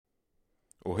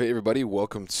Well, hey everybody,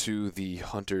 welcome to the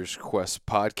Hunter's Quest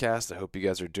podcast. I hope you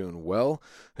guys are doing well.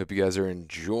 Hope you guys are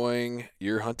enjoying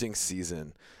your hunting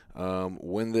season.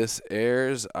 When this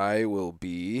airs, I will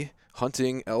be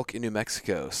hunting elk in New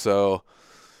Mexico. So,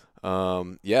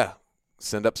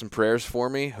 send up some prayers for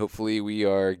me. Hopefully, we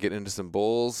are getting into some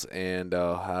bulls, and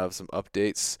I'll have some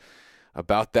updates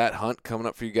about that hunt coming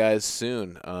up for you guys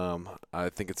soon. I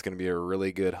think it's going to be a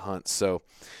really good hunt.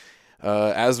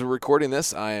 As we're recording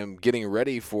this, I am getting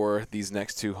ready for these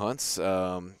next two hunts,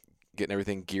 getting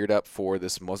everything geared up for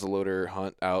this muzzleloader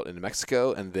hunt out in New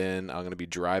Mexico, and then I'm going to be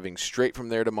driving straight from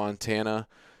there to Montana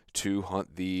to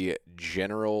hunt the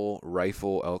general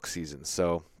rifle elk season.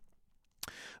 So,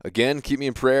 again, keep me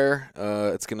in prayer.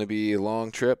 It's going to be a long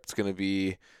trip. It's going to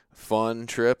be a fun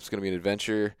trip. It's going to be an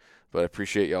adventure, but I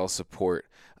appreciate y'all's support.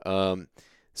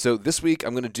 So this week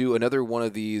I'm going to do another one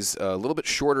of these a little bit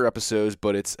shorter episodes,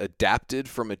 but it's adapted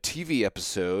from a TV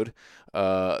episode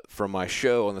from my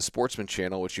show on the Sportsman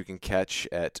Channel, which you can catch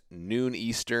at noon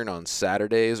Eastern on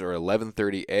Saturdays or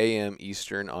 11:30 a.m.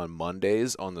 Eastern on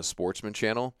Mondays on the Sportsman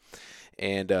Channel.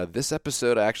 And this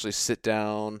episode, I actually sit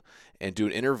down and do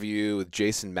an interview with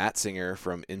Jason Matzinger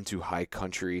from Into High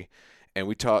Country, and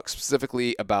we talk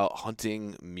specifically about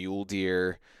hunting mule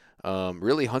deer.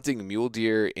 Really hunting mule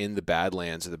deer in the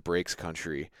Badlands or the Breaks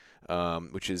country,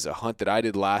 which is a hunt that I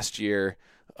did last year,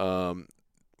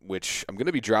 which I'm going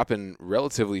to be dropping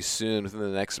relatively soon within the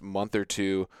next month or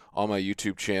two on my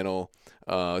YouTube channel.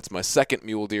 It's my second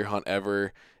mule deer hunt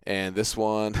ever, and this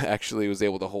one actually was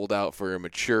able to hold out for a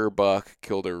mature buck,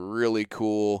 killed a really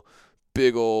cool,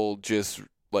 big old, just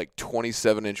like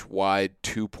 27-inch wide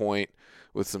 2-point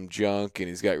with some junk, and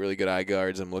he's got really good eye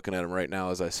guards. I'm looking at him right now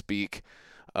as I speak.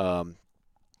 Um,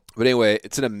 but anyway,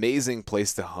 it's an amazing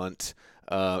place to hunt.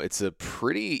 It's a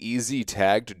pretty easy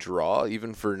tag to draw,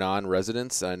 even for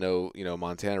non-residents. I know,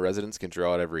 Montana residents can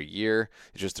draw it every year.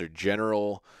 It's just their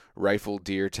general rifle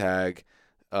deer tag.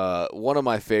 One of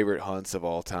my favorite hunts of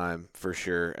all time, for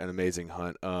sure. An amazing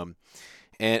hunt. And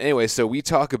anyway, so we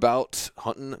talk about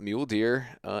hunting mule deer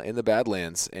in the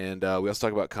Badlands, and we also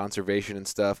talk about conservation and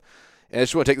stuff. And I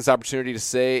just want to take this opportunity to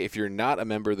say, if you're not a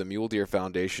member of the Mule Deer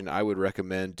Foundation, I would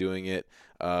recommend doing it,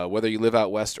 whether you live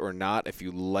out west or not. If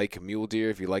you like mule deer,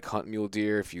 if you like hunting mule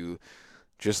deer, if you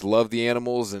just love the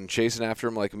animals and chasing after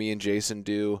them like me and Jason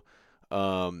do,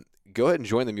 go ahead and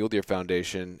join the Mule Deer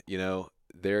Foundation.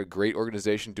 They're a great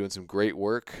organization doing some great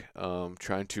work,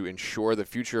 trying to ensure the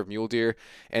future of mule deer.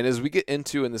 And as we get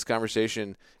into in this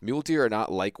conversation, mule deer are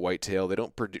not like whitetail. They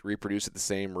don't reproduce at the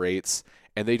same rates,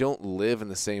 and they don't live in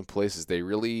the same places. They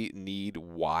really need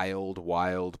wild,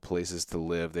 wild places to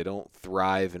live. They don't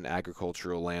thrive in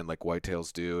agricultural land like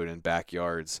whitetails do and in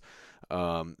backyards.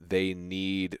 They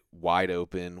need wide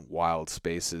open, wild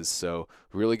spaces. So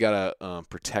we really got to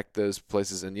protect those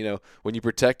places. And, when you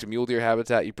protect mule deer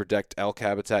habitat, you protect elk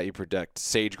habitat, you protect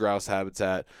sage grouse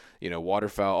habitat,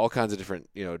 waterfowl, all kinds of different,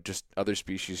 just other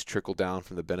species trickle down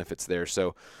from the benefits there.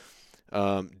 So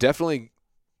definitely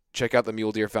check out the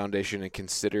Mule Deer Foundation and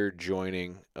consider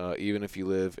joining, even if you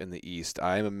live in the East.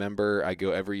 I am a member. I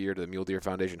go every year to the Mule Deer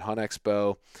Foundation Hunt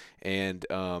Expo, and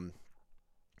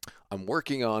I'm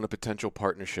working on a potential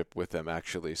partnership with them,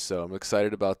 actually. So I'm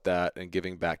excited about that and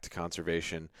giving back to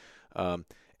conservation.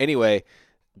 Anyway,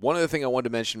 one other thing I wanted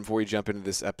to mention before we jump into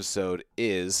this episode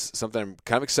is something I'm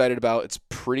kind of excited about. It's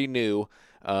pretty new.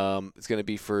 It's going to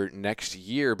be for next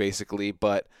year, basically,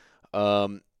 but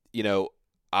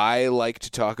I like to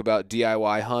talk about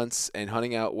DIY hunts and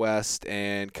hunting out west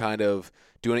and kind of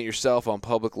doing it yourself on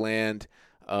public land.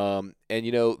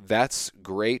 That's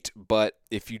great, but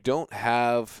if you don't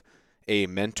have a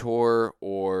mentor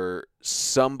or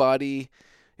somebody,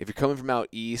 if you're coming from out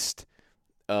east,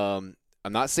 I'm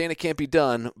not saying it can't be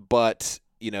done, but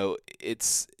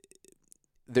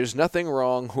there's nothing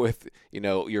wrong with,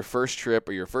 your first trip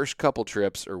or your first couple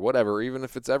trips or whatever, or even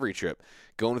if it's every trip,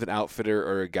 going with an outfitter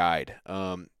or a guide.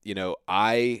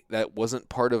 That wasn't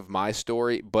part of my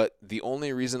story, but the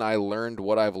only reason I learned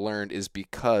what I've learned is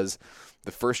because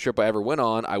the first trip I ever went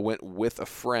on, I went with a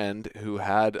friend who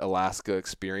had Alaska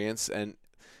experience, and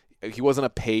he wasn't a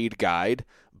paid guide,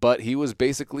 but he was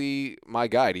basically my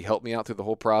guide. He helped me out through the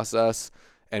whole process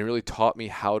and really taught me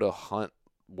how to hunt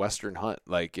Western hunt.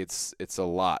 Like it's a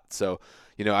lot. So,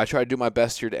 I try to do my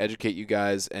best here to educate you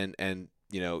guys, and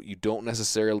you don't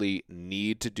necessarily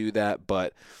need to do that,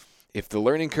 but if the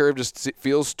learning curve just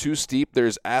feels too steep,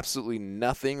 there's absolutely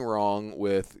nothing wrong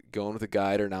with going with a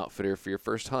guide or an outfitter for your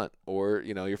first hunt or,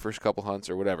 your first couple hunts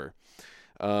or whatever.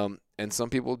 And some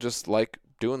people just like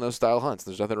doing those style hunts.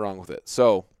 There's nothing wrong with it.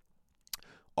 So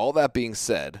all that being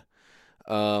said,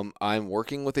 I'm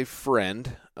working with a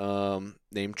friend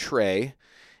named Trey,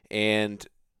 and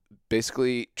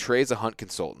basically Trey's a hunt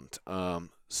consultant.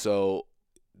 So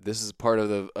this is part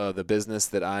of the business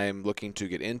that I'm looking to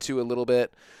get into a little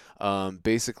bit.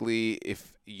 Basically,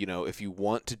 if you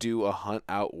want to do a hunt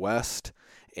out west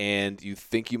and you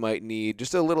think you might need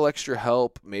just a little extra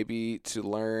help, maybe to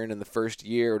learn in the first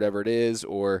year, whatever it is,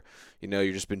 or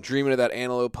you've just been dreaming of that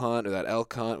antelope hunt or that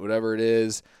elk hunt, whatever it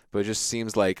is, but it just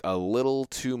seems like a little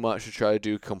too much to try to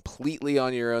do completely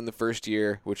on your own the first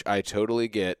year, which I totally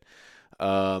get.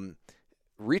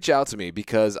 Reach out to me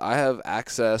because I have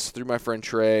access through my friend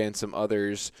Trey and some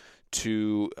others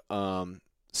to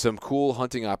some cool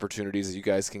hunting opportunities that you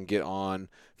guys can get on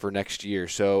for next year.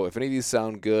 So if any of these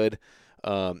sound good,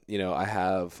 I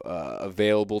have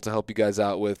available to help you guys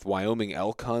out with Wyoming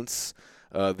elk hunts.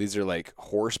 These are like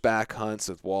horseback hunts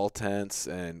with wall tents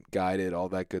and guided, all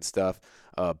that good stuff.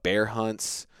 Bear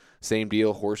hunts, same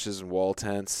deal, horses and wall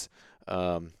tents.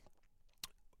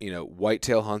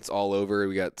 Whitetail hunts all over.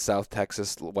 We got South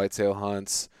Texas whitetail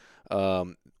hunts.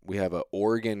 We have a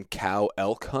Oregon cow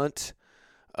elk hunt.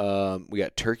 We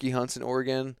got turkey hunts in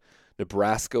Oregon,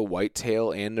 Nebraska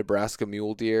whitetail and Nebraska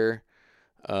mule deer.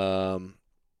 Let's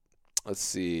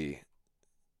see.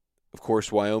 Of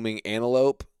course, Wyoming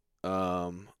antelope,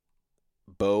 bow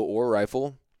or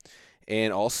rifle,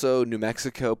 and also New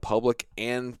Mexico public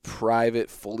and private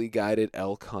fully guided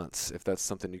elk hunts, if that's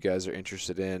something you guys are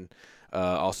interested in.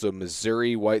 Also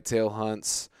Missouri whitetail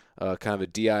hunts, kind of a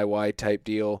DIY type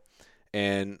deal,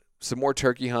 and some more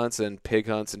turkey hunts and pig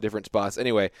hunts in different spots.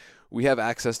 Anyway, we have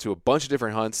access to a bunch of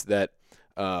different hunts that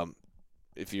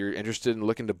if you're interested in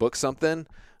looking to book something,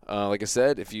 like I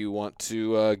said, if you want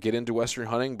to get into Western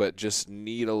hunting but just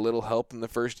need a little help in the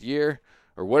first year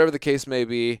or whatever the case may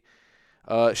be,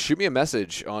 shoot me a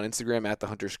message on Instagram at The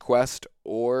Hunter's Quest,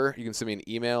 or you can send me an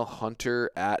email,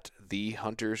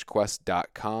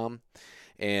 hunter@thehuntersquest.com,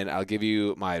 and I'll give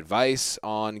you my advice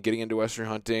on getting into Western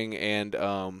hunting, and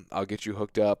I'll get you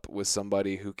hooked up with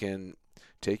somebody who can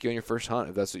take you on your first hunt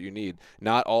if that's what you need.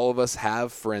 Not all of us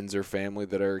have friends or family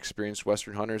that are experienced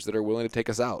Western hunters that are willing to take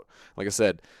us out. Like I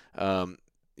said, though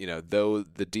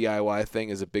the DIY thing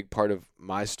is a big part of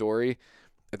my story,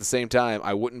 at the same time,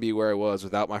 I wouldn't be where I was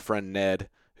without my friend Ned,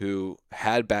 who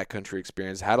had backcountry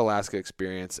experience, had Alaska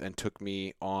experience, and took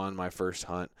me on my first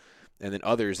hunt. And then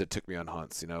others that took me on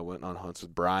hunts. Went on hunts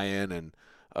with Brian and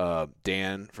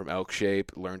Dan from Elk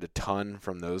Shape, learned a ton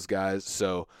from those guys.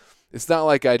 So it's not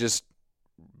like I just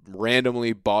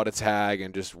randomly bought a tag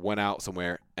and just went out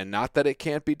somewhere. And not that it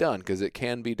can't be done, because it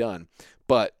can be done.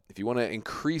 But if you want to if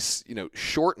you want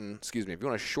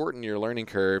to shorten your learning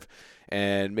curve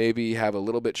and maybe have a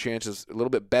little bit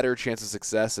better chance of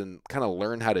success and kind of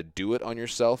learn how to do it on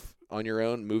yourself, on your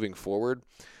own, moving forward,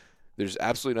 there's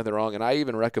absolutely nothing wrong. And I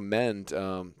even recommend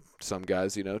some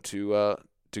guys, to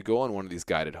go on one of these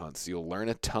guided hunts. You'll learn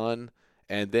a ton,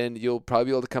 and then you'll probably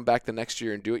be able to come back the next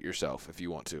year and do it yourself if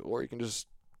you want to. Or you can just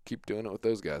keep doing it with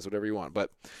those guys, whatever you want.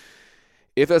 But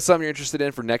if that's something you're interested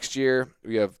in for next year,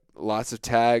 we have lots of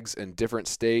tags in different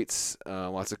states,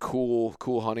 lots of cool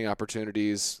hunting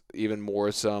opportunities, even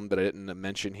more some that I didn't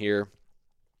mention here.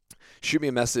 Shoot me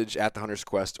a message at The Hunter's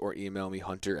Quest or email me,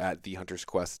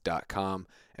 hunter@thehuntersquest.com,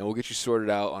 and we'll get you sorted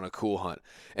out on a cool hunt.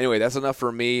 Anyway, that's enough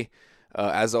for me.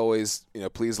 As always,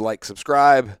 please like,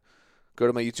 subscribe. Go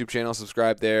to my YouTube channel,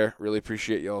 subscribe there. Really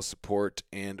appreciate y'all's support,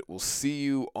 and we'll see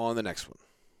you on the next one.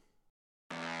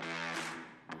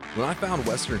 When I found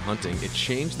Western hunting, it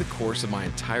changed the course of my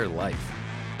entire life.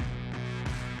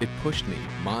 It pushed me,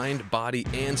 mind, body,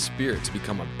 and spirit to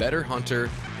become a better hunter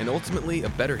and ultimately a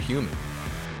better human.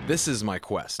 This is my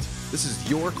quest. This is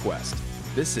your quest.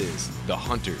 This is the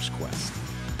Hunter's Quest.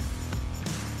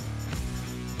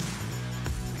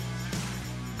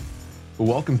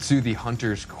 Welcome to the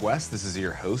Hunter's Quest. This is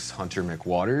your host, Hunter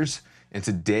McWaters. And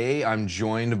today I'm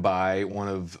joined by one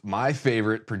of my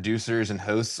favorite producers and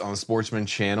hosts on the Sportsman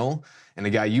channel, and a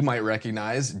guy you might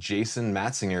recognize, Jason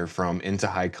Matzinger from Into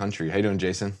High Country. How you doing,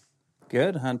 Jason?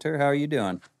 Good, Hunter. How are you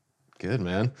doing? Good,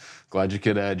 man. Glad you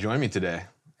could join me today.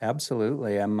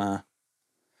 Absolutely. I'm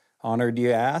honored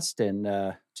you asked,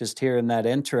 and just hearing that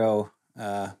intro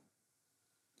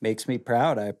makes me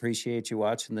proud. I appreciate you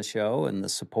watching the show and the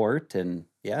support, and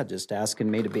yeah, just asking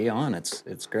me to be on.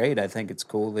 It's great. I think it's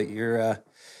cool that you're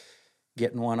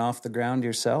getting one off the ground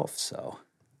yourself. So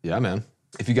yeah, man.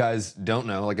 If you guys don't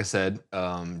know, like I said,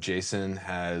 Jason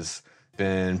has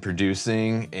been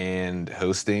producing and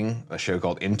hosting a show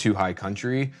called Into High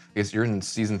Country. I guess you're in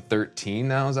season 13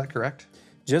 now. Is that correct?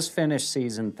 Just finished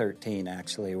season 13,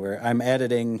 actually, where I'm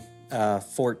editing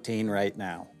 14 right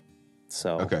now.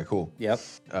 So, okay, cool. Yep.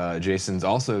 Jason's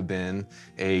also been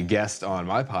a guest on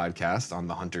my podcast, on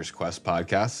the Hunter's Quest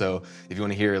podcast. So if you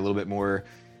want to hear a little bit more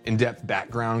in-depth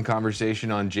background conversation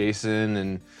on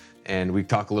Jason, and we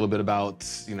talk a little bit about,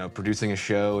 producing a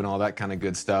show and all that kind of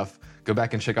good stuff, go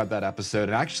back and check out that episode.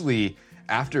 And actually,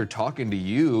 after talking to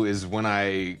you is when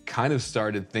I kind of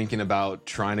started thinking about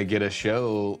trying to get a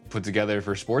show put together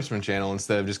for Sportsman Channel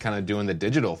instead of just kind of doing the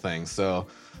digital thing. So,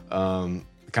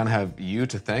 kind of have you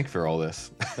to thank for all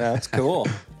this. That's cool.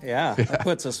 Yeah, that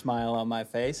puts a smile on my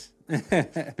face.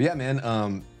 But yeah, man,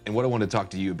 and what I want to talk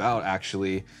to you about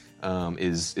actually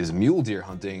is mule deer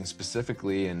hunting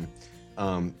specifically, and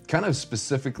kind of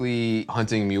specifically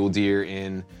hunting mule deer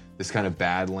in this kind of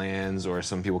badlands, or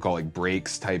some people call it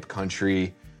breaks type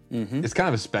country. Mm-hmm. It's kind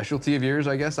of a specialty of yours,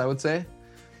 I guess I would say.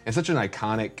 It's such an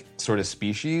iconic sort of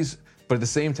species, but at the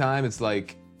same time, it's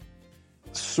like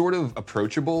sort of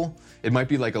approachable. It might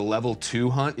be like a level 2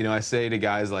 hunt. I say to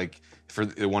guys like,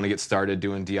 if they want to get started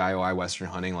doing DIY Western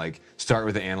hunting, like start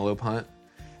with the antelope hunt.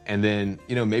 And then,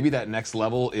 maybe that next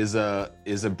level is a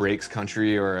breaks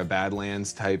country or a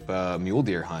badlands type mule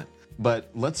deer hunt.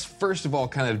 But let's first of all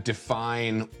kind of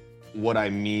define what I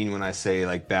mean when I say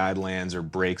like badlands or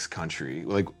breaks country.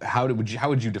 Like how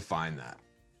would you define that?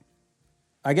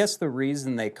 I guess the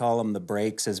reason they call them the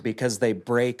breaks is because they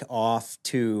break off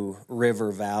to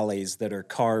river valleys that are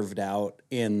carved out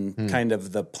in kind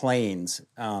of the plains.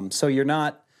 So you're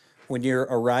not, when you're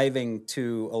arriving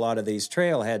to a lot of these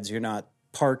trailheads, you're not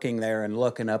parking there and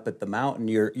looking up at the mountain.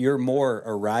 You're more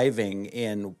arriving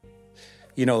in,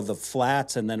 the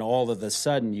flats, and then all of a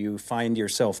sudden you find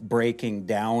yourself breaking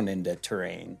down into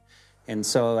terrain. And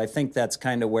so I think that's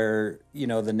kind of where,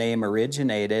 the name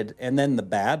originated. And then the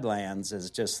Badlands is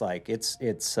just like, it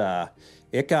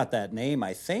got that name,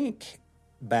 I think,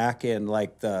 back in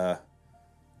like the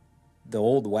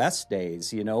Old West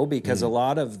days, because a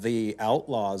lot of the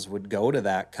outlaws would go to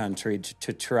that country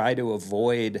to try to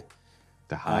avoid...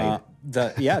 To hide.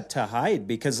 To hide,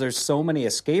 because there's so many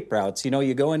escape routes.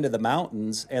 You go into the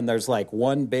mountains and there's like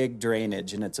one big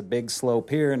drainage, and it's a big slope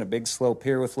here and a big slope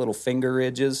here with little finger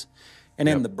ridges. And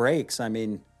in the breaks,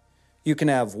 you can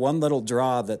have one little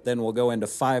draw that then will go into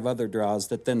 5 other draws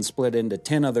that then split into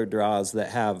 10 other draws that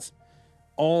have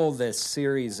all this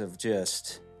series of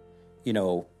just,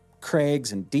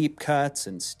 crags and deep cuts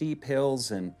and steep hills,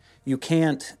 and you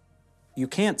can't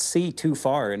see too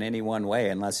far in any one way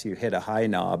unless you hit a high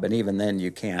knob, and even then you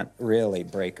can't really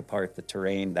break apart the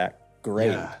terrain that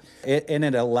great. Yeah.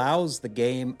 It allows the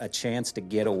game a chance to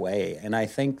get away, and I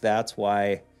think that's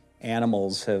why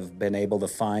animals have been able to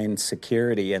find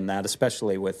security in that,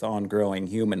 especially with ongoing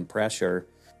human pressure.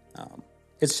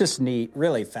 It's just neat,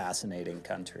 really fascinating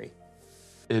country.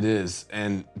 It is,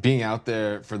 and being out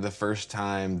there for the first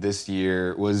time this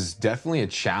year was definitely a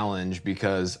challenge,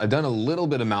 because I've done a little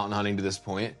bit of mountain hunting to this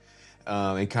point,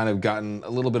 and kind of gotten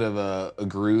a little bit of a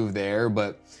groove there,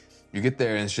 but you get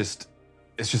there and it's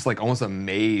just like almost a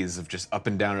maze of just up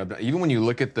and down and up and down. Even when you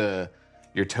look at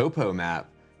your topo map,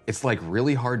 it's like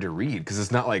really hard to read, because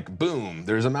it's not like, boom,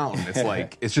 there's a mountain. It's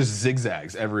like, it's just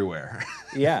zigzags everywhere.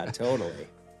 Yeah, totally.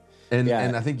 And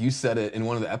I think you said it in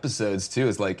one of the episodes too,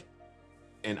 is like,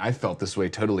 and I felt this way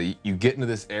totally. You get into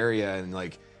this area and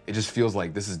like, it just feels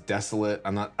like this is desolate.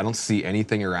 I don't see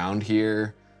anything around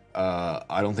here.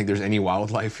 I don't think there's any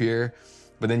wildlife here.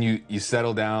 But then you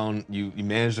settle down, you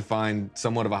manage to find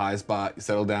somewhat of a high spot, you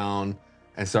settle down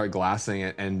and start glassing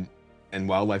it, and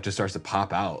wildlife just starts to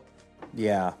pop out.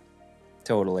 Yeah,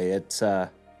 totally. It's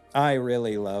I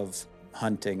really love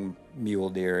hunting mule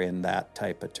deer in that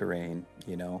type of terrain,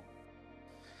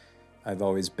 I've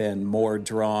always been more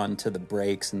drawn to the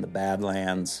breaks and the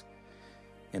badlands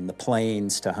in the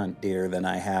plains to hunt deer than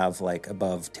I have like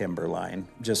above timberline.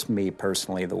 Just me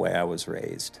personally, the way I was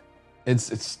raised.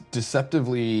 It's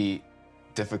deceptively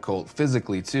difficult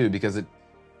physically too, because it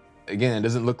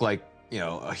doesn't look like,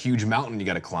 a huge mountain you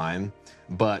got to climb,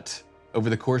 but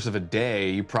over the course of a day,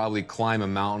 you probably climb a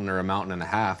mountain or a mountain and a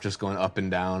half, just going up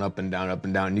and down, up and down, up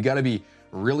and down. And you got to be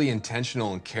really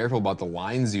intentional and careful about the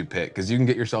lines you pick, because you can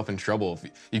get yourself in trouble.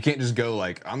 You can't just go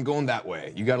like, I'm going that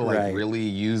way. You got to really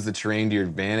use the terrain to your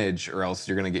advantage, or else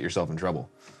you're going to get yourself in trouble.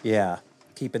 Yeah,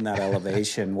 keeping that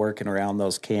elevation, working around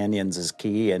those canyons is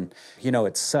key. And,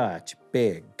 it's such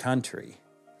big country.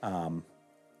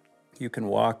 You can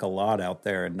walk a lot out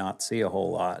there and not see a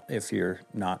whole lot if you're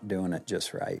not doing it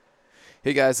just right.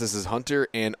 Hey guys, this is Hunter,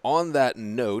 and on that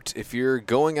note, if you're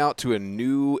going out to a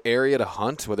new area to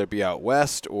hunt, whether it be out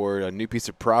west or a new piece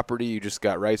of property you just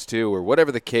got rights to, or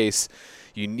whatever the case,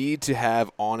 you need to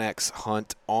have onX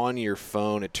Hunt on your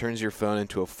phone. It turns your phone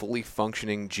into a fully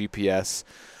functioning GPS.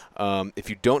 If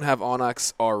you don't have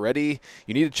onX already,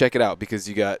 you need to check it out because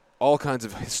you got all kinds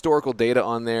of historical data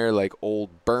on there, like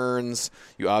old burns.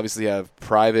 You obviously have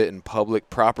private and public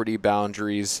property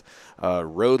boundaries,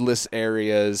 roadless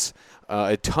areas,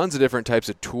 tons of different types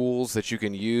of tools that you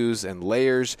can use and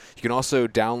layers. You can also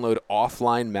download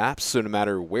offline maps, so no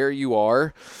matter where you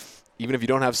are, even if you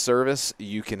don't have service,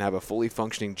 you can have a fully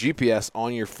functioning GPS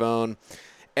on your phone.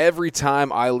 Every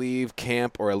time I leave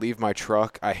camp or I leave my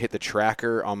truck, I hit the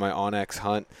tracker on my onX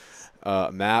Hunt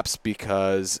maps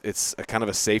because it's a kind of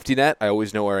a safety net. I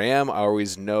always know where I am. I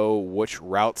always know which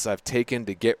routes I've taken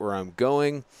to get where I'm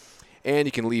going. And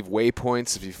you can leave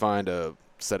waypoints if you find a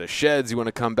set of sheds you want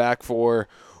to come back for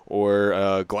or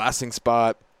a glassing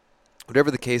spot. Whatever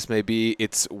the case may be,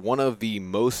 it's one of the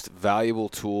most valuable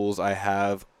tools I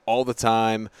have all the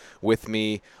time with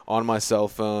me on my cell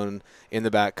phone in the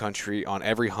backcountry on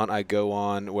every hunt I go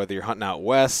on, whether you're hunting out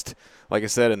west, like I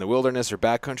said, in the wilderness or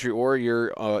backcountry, or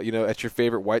you're at your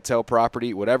favorite whitetail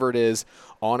property, whatever it is.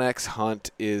 onX Hunt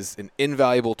is an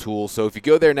invaluable tool. So if you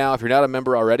go there now, if you're not a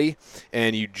member already,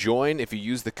 and you join, if you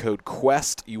use the code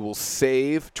QUEST, you will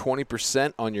save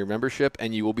 20% on your membership,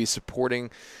 and you will be supporting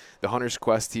the Hunter's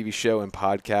Quest TV show and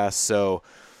podcast. So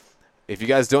if you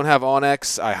guys don't have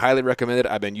onX, I highly recommend it.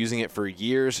 I've been using it for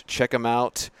years. Check them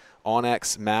out,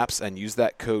 onX Maps, and use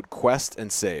that code QUEST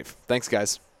and save. Thanks,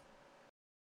 guys.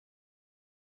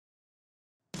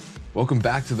 Welcome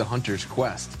back to the Hunter's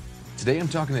Quest. Today I'm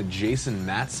talking to Jason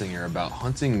Matzinger about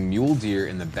hunting mule deer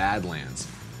in the Badlands.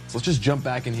 So let's just jump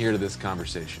back in here to this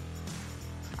conversation.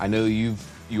 I know you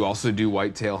also do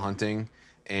whitetail hunting,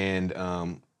 and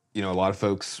a lot of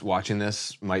folks watching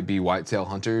this might be whitetail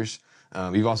hunters.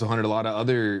 You've also hunted a lot of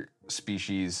other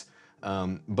species,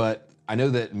 but I know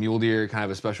that mule deer kind of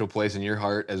have a special place in your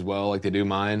heart as well, like they do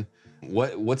mine.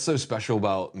 What's so special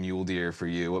about mule deer for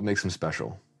you? What makes them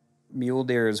special? Mule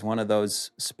deer is one of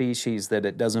those species that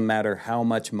it doesn't matter how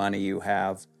much money you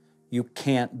have, you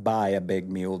can't buy a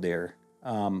big mule deer.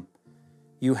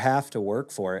 You have to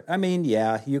work for it. I mean,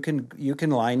 yeah, you can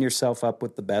line yourself up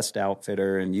with the best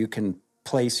outfitter, and you can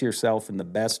place yourself in the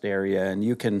best area, and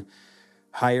you can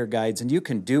hire guides, and you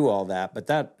can do all that, but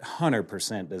that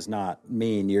 100% does not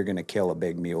mean you're going to kill a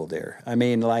big mule deer. I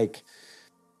mean, like,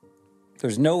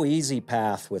 there's no easy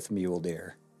path with mule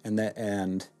deer, and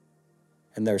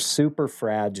they're super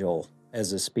fragile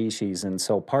as a species, and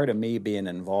so part of me being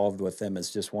involved with them is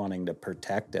just wanting to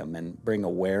protect them and bring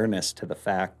awareness to the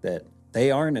fact that they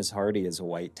aren't as hardy as a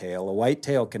whitetail. A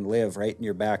whitetail can live right in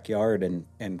your backyard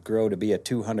and grow to be a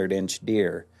 200-inch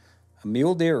deer. A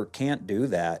mule deer can't do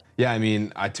that. Yeah, I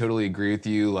mean, I totally agree with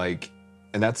you.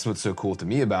 And that's what's so cool to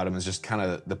me about them is just kind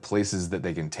of the places that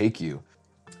they can take you.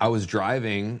 I was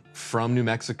driving from New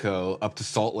Mexico up to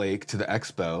Salt Lake to the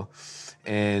expo,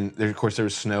 and there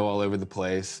was snow all over the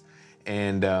place.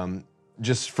 And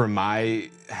just for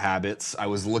my habits, I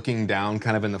was looking down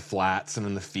kind of in the flats and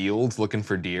in the fields looking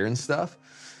for deer and stuff.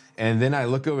 And then I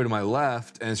look over to my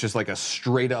left, and it's just like a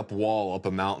straight up wall up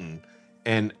a mountain.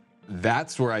 And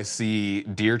that's where I see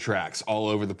deer tracks all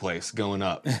over the place going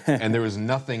up. And there was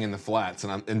nothing in the flats.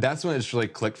 And that's when it just really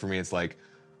clicked for me. It's like,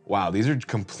 wow, these are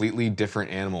completely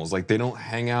different animals. Like, they don't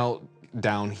hang out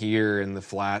down here in the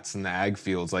flats and the ag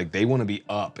fields. Like, they want to be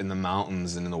up in the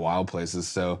mountains and in the wild places.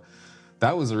 So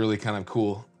that was a really kind of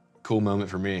cool moment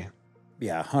for me.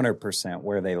 Yeah, 100%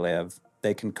 where they live.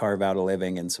 They can carve out a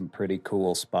living in some pretty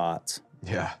cool spots.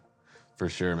 Yeah, for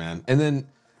sure, man. And then,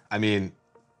 I mean,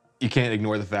 you can't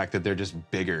ignore the fact that they're just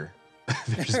bigger.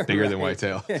 They're just bigger than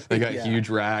whitetail. They got huge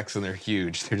racks, and they're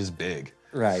huge. They're just big.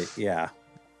 Right, yeah.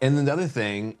 And then the other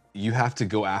thing, you have to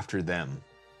go after them.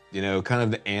 Kind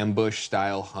of the ambush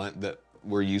style hunt that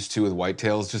we're used to with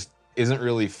whitetails just isn't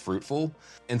really fruitful.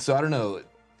 And so I don't know,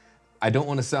 I don't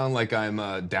want to sound like I'm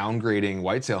downgrading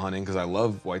whitetail hunting, because I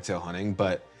love whitetail hunting,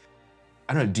 but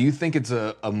I don't know, do you think it's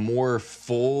a more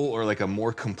full or like a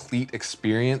more complete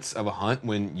experience of a hunt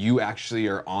when you actually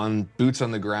are on boots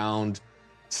on the ground,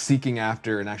 seeking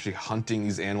after and actually hunting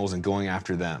these animals and going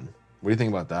after them? What do you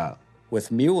think about that?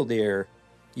 With mule deer,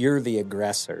 you're the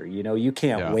aggressor. You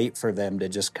can't wait for them to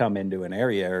just come into an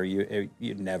area, or you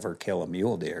never kill a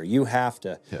mule deer. You have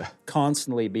to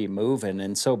constantly be moving.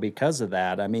 And so because of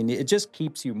that, I mean, it just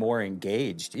keeps you more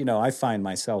engaged. I find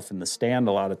myself in the stand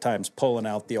a lot of times pulling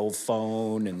out the old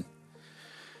phone and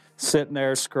sitting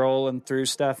there scrolling through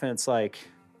stuff. And it's like,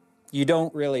 you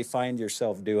don't really find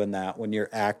yourself doing that when you're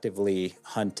actively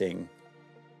hunting.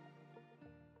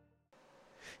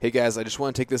 Hey guys, I just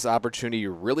want to take this opportunity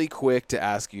really quick to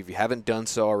ask you, if you haven't done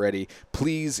so already,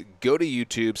 please go to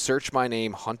YouTube, search my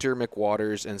name, Hunter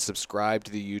McWaters, and subscribe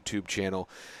to the YouTube channel.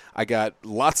 I got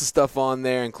lots of stuff on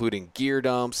there, including gear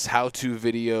dumps, how-to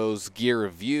videos, gear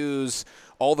reviews,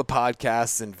 all the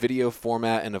podcasts in video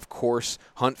format, and of course,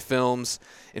 hunt films.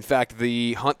 In fact,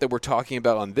 the hunt that we're talking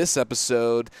about on this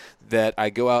episode, that I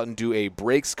go out and do a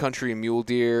Breaks Country mule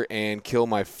deer and kill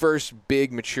my first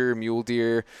big mature mule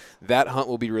deer, that hunt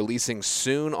will be releasing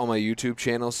soon on my YouTube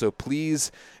channel, so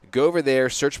please go over there,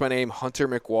 search my name, Hunter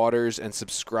McWaters, and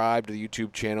subscribe to the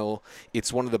YouTube channel.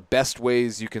 It's one of the best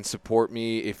ways you can support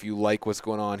me if you like what's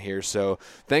going on here. So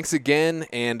thanks again,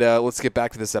 and let's get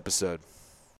back to this episode.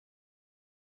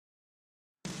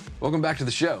 Welcome back to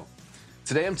the show.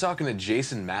 Today I'm talking to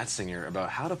Jason Matzinger about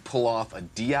how to pull off a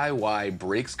DIY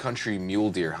Breaks Country mule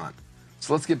deer hunt.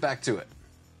 So let's get back to it.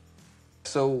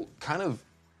 So kind of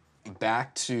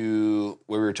back to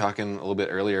where we were talking a little bit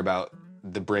earlier about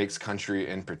the Breaks Country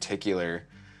in particular.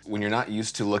 When you're not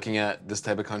used to looking at this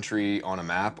type of country on a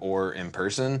map or in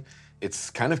person,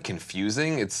 it's kind of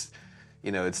confusing. It's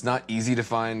not easy to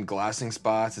find glassing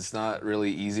spots. It's not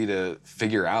really easy to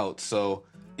figure out. So,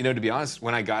 to be honest,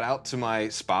 when I got out to my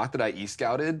spot that I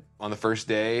e-scouted on the first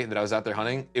day that I was out there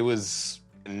hunting, it was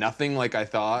nothing like I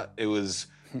thought. It was,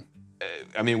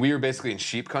 we were basically in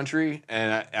sheep country,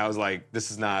 and I was like, this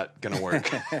is not gonna work.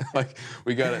 Like,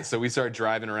 we got it. So we started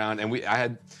driving around, and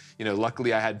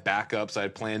luckily I had backups. I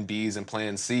had plan Bs and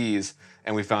plan Cs,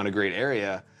 and we found a great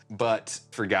area. But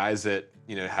for guys that,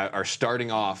 are starting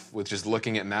off with just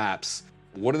looking at maps,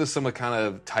 what are some of kind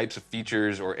of types of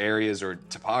features or areas or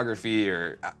topography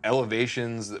or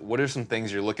elevations? What are some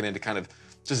things you're looking at to kind of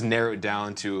just narrow it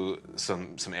down to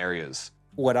some areas?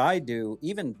 What I do,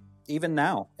 even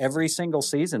now, every single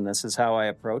season, this is how I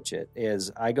approach it,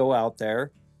 is I go out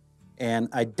there and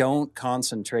I don't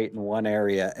concentrate in one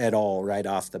area at all right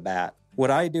off the bat. What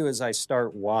I do is I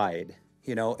start wide.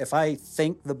 If I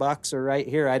think the bucks are right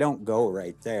here, I don't go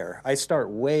right there. I start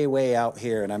way, way out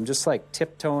here, and I'm just like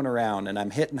tiptoeing around, and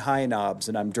I'm hitting high knobs,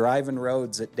 and I'm driving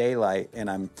roads at daylight, and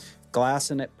I'm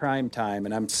glassing at prime time,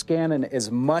 and I'm scanning as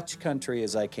much country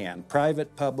as I can,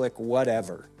 private, public,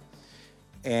 whatever.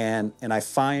 And I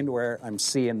find where I'm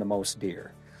seeing the most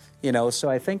deer. So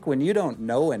I think when you don't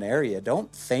know an area,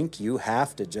 don't think you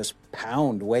have to just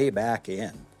pound way back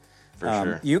in. For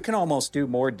sure. You can almost do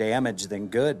more damage than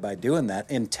good by doing that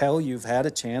until you've had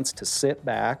a chance to sit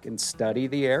back and study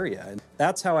the area. And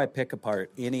that's how I pick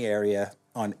apart any area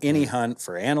on any hunt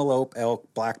for antelope,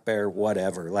 elk, black bear,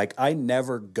 whatever. Like, I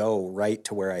never go right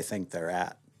to where I think they're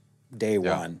at day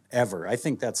one, ever. I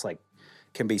think that's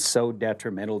can be so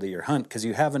detrimental to your hunt because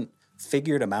you haven't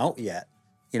figured them out yet.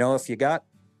 If you got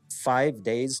 5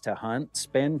 days to hunt,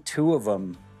 spend 2 of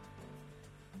them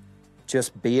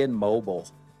just being mobile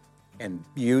and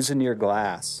using your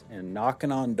glass and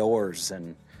knocking on doors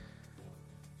and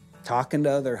talking to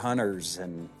other hunters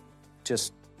and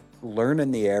just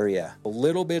learning the area. A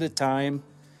little bit of time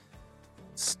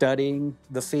studying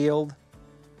the field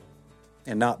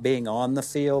and not being on the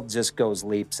field just goes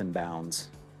leaps and bounds,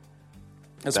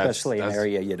 especially in an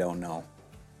area you don't know.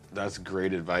 That's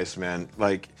great advice, man.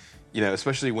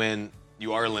 Especially when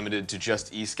you are limited to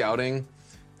just e-scouting.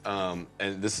 And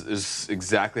this is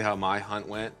exactly how my hunt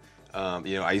went.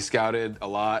 I scouted a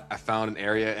lot. I found an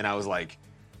area and I was like,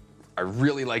 I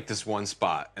really like this one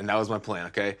spot. And that was my plan,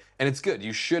 okay? And it's good.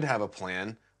 You should have a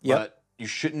plan, but you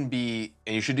shouldn't be,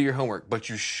 and you should do your homework, but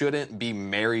you shouldn't be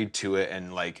married to it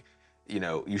and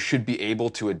you should be able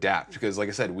to adapt. Because like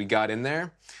I said, we got in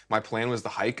there. My plan was to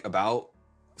hike about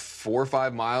 4 or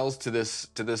 5 miles to this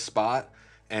spot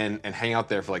and hang out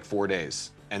there for 4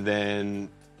 days and then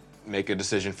make a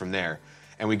decision from there.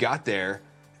 And we got there,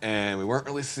 and we weren't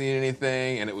really seeing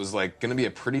anything, and it was gonna be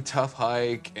a pretty tough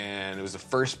hike, and it was the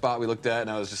first spot we looked at,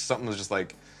 and something was just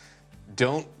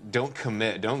don't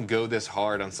commit, don't go this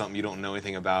hard on something you don't know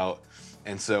anything about.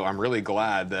 And so I'm really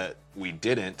glad that we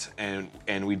didn't, and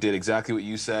we did exactly what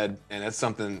you said. And that's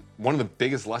one of the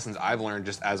biggest lessons I've learned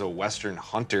just as a Western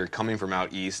hunter coming from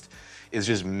out east is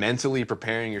just mentally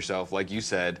preparing yourself, like you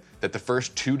said, that the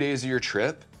first 2 days of your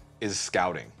trip is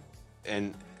scouting,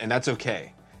 and that's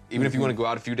okay. Even if you want to go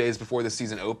out a few days before the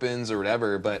season opens or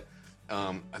whatever, but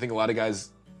I think a lot of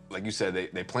guys, like you said,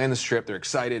 they plan this trip, they're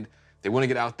excited, they want to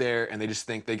get out there, and they just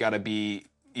think they got to be,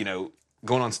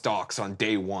 going on stalks on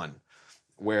day one.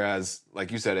 Whereas,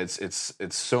 like you said, it's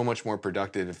so much more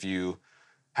productive if you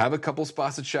have a couple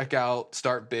spots to check out,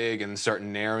 start big, and start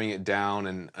narrowing it down,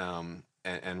 and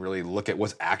and really look at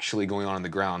what's actually going on the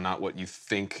ground, not what you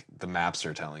think the maps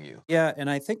are telling you. Yeah, and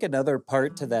I think another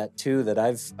part to that too that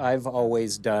I've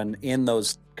always done in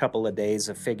those couple of days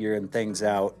of figuring things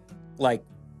out, like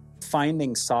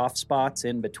finding soft spots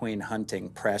in between hunting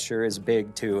pressure is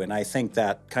big too. And I think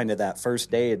that kind of that first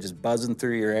day of just buzzing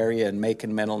through your area and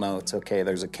making mental notes. Okay,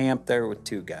 there's a camp there with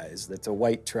 2 guys. That's a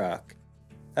white truck.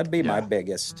 That'd be my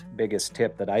biggest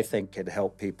tip that I think could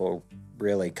help people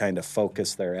really kind of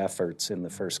focus their efforts in the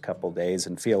first couple days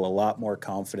and feel a lot more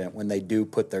confident when they do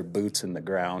put their boots in the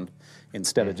ground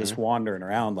instead of just wandering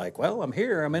around like, well, I'm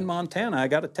here, I'm in Montana, I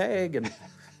got a tag, and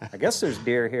I guess there's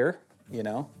deer here, you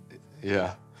know?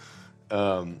 Yeah.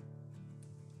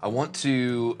 I want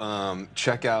to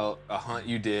check out a hunt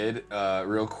you did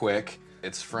real quick.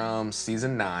 It's from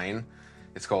season 9.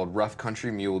 It's called Rough Country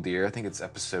Mule Deer. I think it's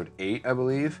episode 8, I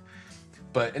believe.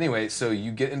 But anyway, so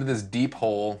you get into this deep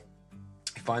hole,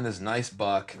 you find this nice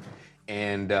buck,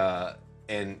 and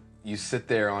you sit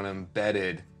there on him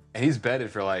bedded, and he's bedded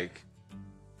for like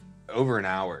over an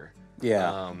hour.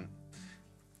 Yeah.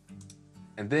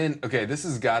 And then, okay, this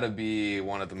has got to be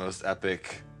one of the most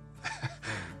epic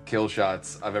kill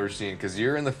shots I've ever seen, because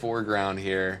you're in the foreground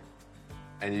here,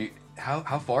 and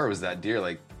how far was that deer?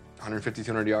 Like 150,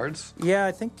 200 yards? Yeah,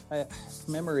 I think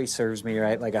memory serves me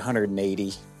right, like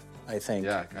 180, I think.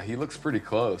 Yeah, he looks pretty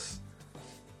close.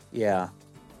 Yeah.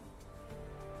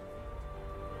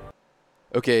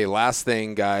 Okay, last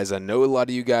thing, guys. I know a lot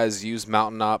of you guys use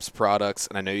Mountain Ops products,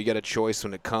 and I know you got a choice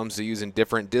when it comes to using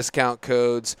different discount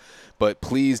codes, but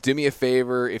please do me a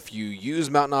favor. If you use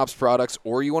Mountain Ops products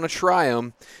or you want to try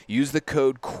them, use the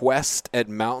code QUEST at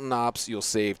Mountain Ops. You'll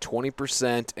save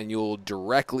 20%, and you'll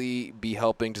directly be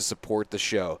helping to support the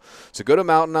show. So go to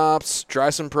Mountain Ops, try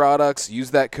some products,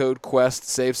 use that code QUEST,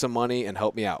 save some money, and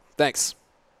help me out. Thanks.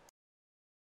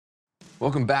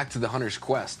 Welcome back to the Hunter's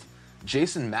Quest.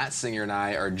 Jason Matzinger and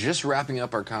I are just wrapping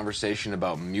up our conversation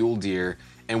about mule deer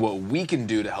and what we can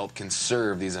do to help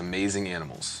conserve these amazing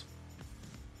animals.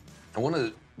 I want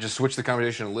to just switch the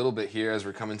conversation a little bit here as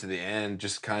we're coming to the end,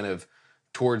 just kind of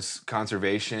towards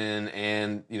conservation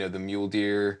and, you know, the mule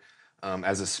deer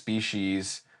as a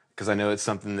species, because I know it's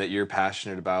something that you're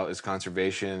passionate about is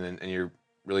conservation, and you're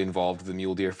really involved with the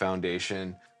Mule Deer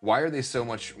Foundation. Why are they so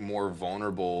much more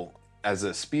vulnerable as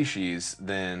a species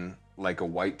than like a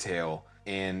whitetail,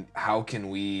 and how can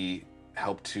we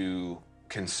help to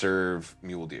conserve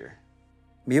mule deer?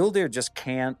 Mule deer just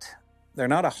can't, they're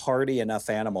not a hardy enough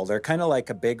animal. They're kind of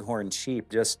like a bighorn sheep.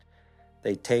 Just,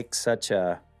 they take such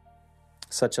a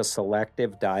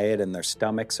selective diet, and their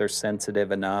stomachs are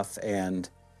sensitive enough, and,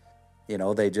 you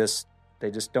know, they just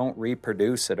don't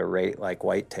reproduce at a rate like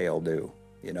whitetail do.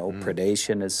 You know,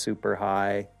 predation is super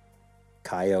high.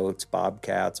 Coyotes,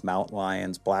 bobcats, mountain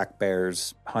lions, black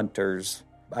bears, hunters.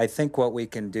 I think what we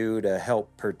can do to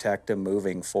help protect them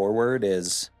moving forward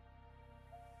is,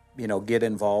 you know, get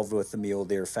involved with the Mule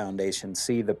Deer Foundation,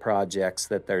 see the projects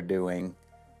that they're doing.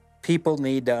 People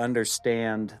need to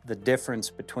understand the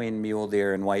difference between mule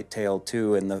deer and whitetail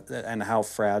too, and how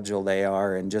fragile they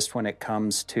are. And just when it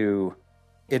comes to,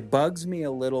 it bugs me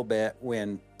a little bit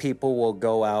when people will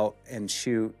go out and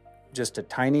shoot just a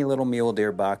tiny little mule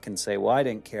deer buck and say, well, I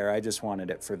didn't care, I just wanted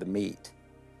it for the meat.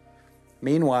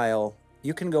 Meanwhile,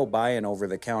 you can go buy an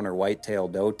over-the-counter whitetail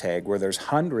doe tag where there's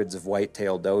hundreds of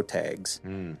whitetail doe tags,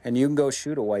 and you can go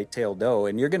shoot a whitetail doe,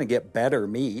 and you're going to get better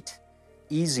meat,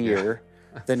 easier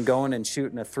than going and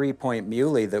shooting a 3-point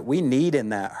muley that we need in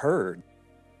that herd.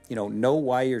 You know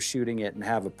why you're shooting it and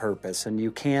have a purpose, and you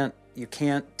can't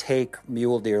take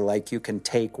mule deer like you can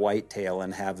take whitetail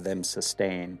and have them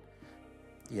sustain.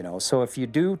 You know, so if you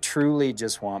do truly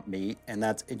just want meat and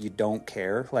you don't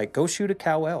care, like go shoot a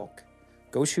cow elk,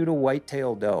 go shoot a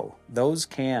whitetail doe. Those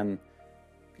can,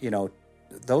 you know,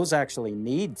 those actually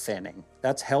need thinning.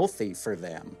 That's healthy for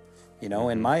them. You know,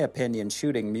 in my opinion,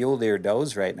 shooting mule deer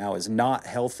does right now is not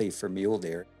healthy for mule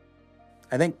deer.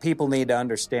 I think people need to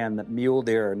understand that mule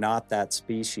deer are not that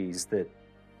species that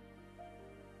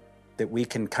we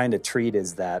can kind of treat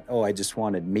as that, oh, I just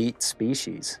wanted meat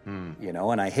species, you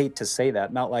know, and I hate to say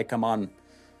that, not like I'm on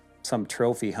some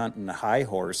trophy hunting a high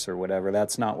horse or whatever.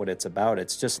 That's not what it's about.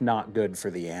 It's just not good for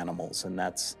the animals, and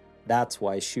that's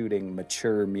why shooting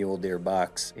mature mule deer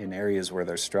bucks in areas where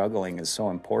they're struggling is so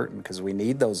important, because we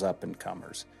need those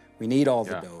up-and-comers. We need all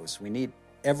the does. We need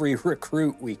every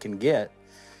recruit we can get,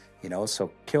 you know,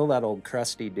 so kill that old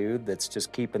crusty dude that's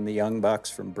just keeping the young bucks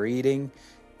from breeding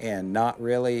and not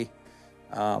really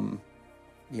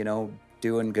you know,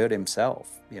 doing good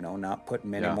himself, you know, not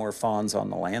putting many more fawns on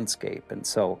the landscape. And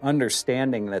so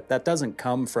understanding that doesn't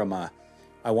come from a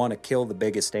I want to kill the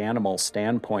biggest animal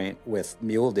standpoint with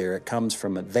mule deer. It comes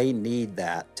from they need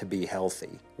that to be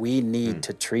healthy. We need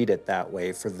to treat it that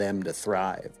way for them to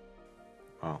thrive.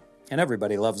 Wow. And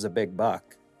everybody loves a big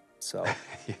buck. So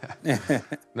Yeah.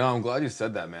 No, I'm glad you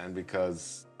said that, man,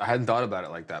 because I hadn't thought about it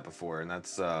like that before. And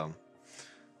that's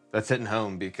hitting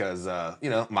home because,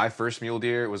 my first mule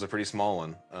deer was a pretty small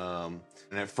one.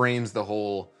 And it frames the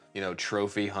whole,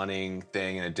 trophy hunting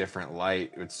thing in a different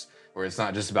light. Where it's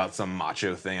not just about some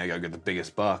macho thing, I gotta get the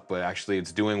biggest buck, but actually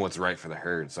it's doing what's right for the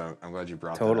herd. So I'm glad you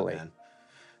brought that up,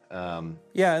 man.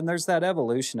 Yeah, and there's that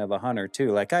evolution of a hunter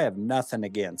too. Like, I have nothing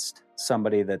against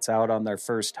somebody that's out on their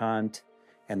first hunt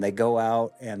and they go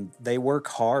out and they work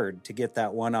hard to get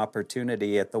that one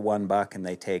opportunity at the one buck and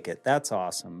they take it. That's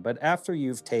awesome. But after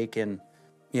you've taken,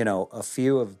 a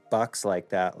few of bucks like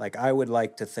that, like, I would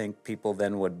like to think people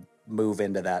then would move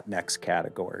into that next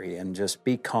category and just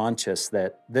be conscious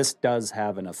that this does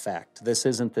have an effect. This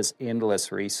isn't this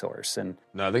endless resource. And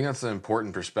no, I think that's an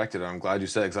important perspective. I'm glad you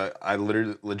said it, because I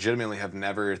legitimately have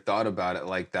never thought about it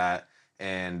like that.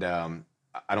 And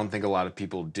I don't think a lot of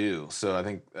people do. So I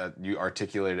think that you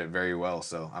articulated it very well.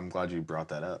 So I'm glad you brought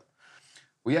that up.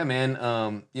 Well, yeah,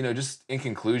 man, just in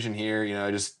conclusion here,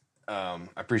 I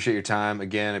appreciate your time.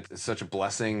 Again, it's such a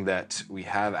blessing that we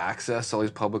have access to all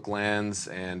these public lands,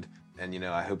 and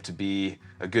I hope to be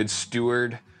a good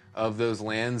steward of those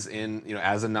lands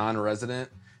as a non-resident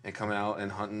and coming out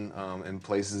and hunting in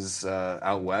places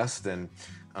out west. And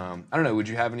I don't know, would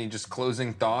you have any just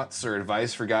closing thoughts or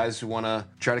advice for guys who want to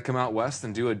try to come out west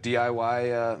and do a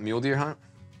DIY mule deer hunt?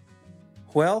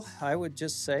 Well, I would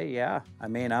just say, yeah. I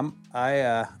mean,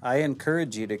 I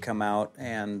encourage you to come out,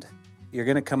 and you're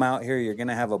going to come out here, you're going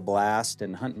to have a blast,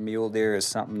 and hunting mule deer is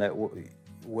something that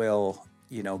will,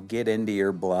 get into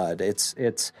your blood.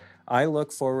 I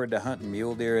look forward to hunting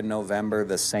mule deer in November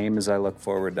the same as I look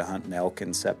forward to hunting elk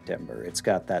in September. It's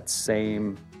got that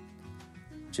same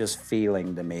just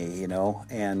feeling to me,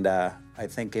 and I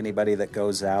think anybody that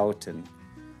goes out and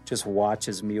just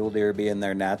watches mule deer be in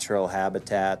their natural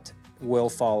habitat will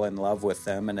fall in love with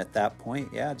them. And at that point,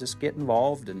 yeah, just get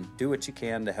involved and do what you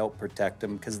can to help protect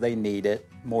them, because they need it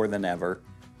more than ever.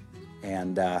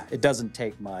 And it doesn't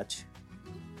take much,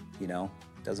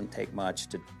 it doesn't take much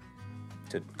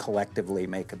to collectively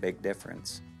make a big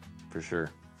difference. For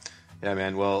sure. Yeah,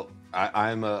 man. Well,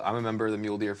 I'm a member of the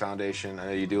Mule Deer Foundation. I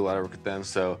know you do a lot of work with them,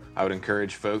 so I would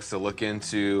encourage folks to look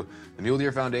into the Mule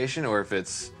Deer Foundation, or if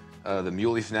it's the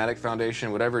Muley Fanatic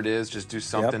Foundation, whatever it is, just do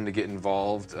something to get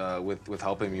involved with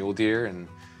helping mule deer and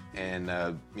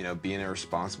being a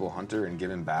responsible hunter and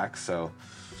giving back. So,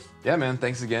 yeah, man,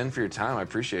 thanks again for your time. I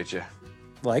appreciate you.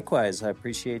 Likewise, I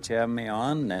appreciate you having me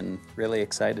on, and really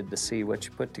excited to see what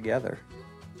you put together.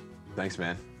 Thanks,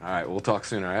 man. All right, we'll talk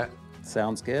soon, all right?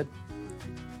 Sounds good.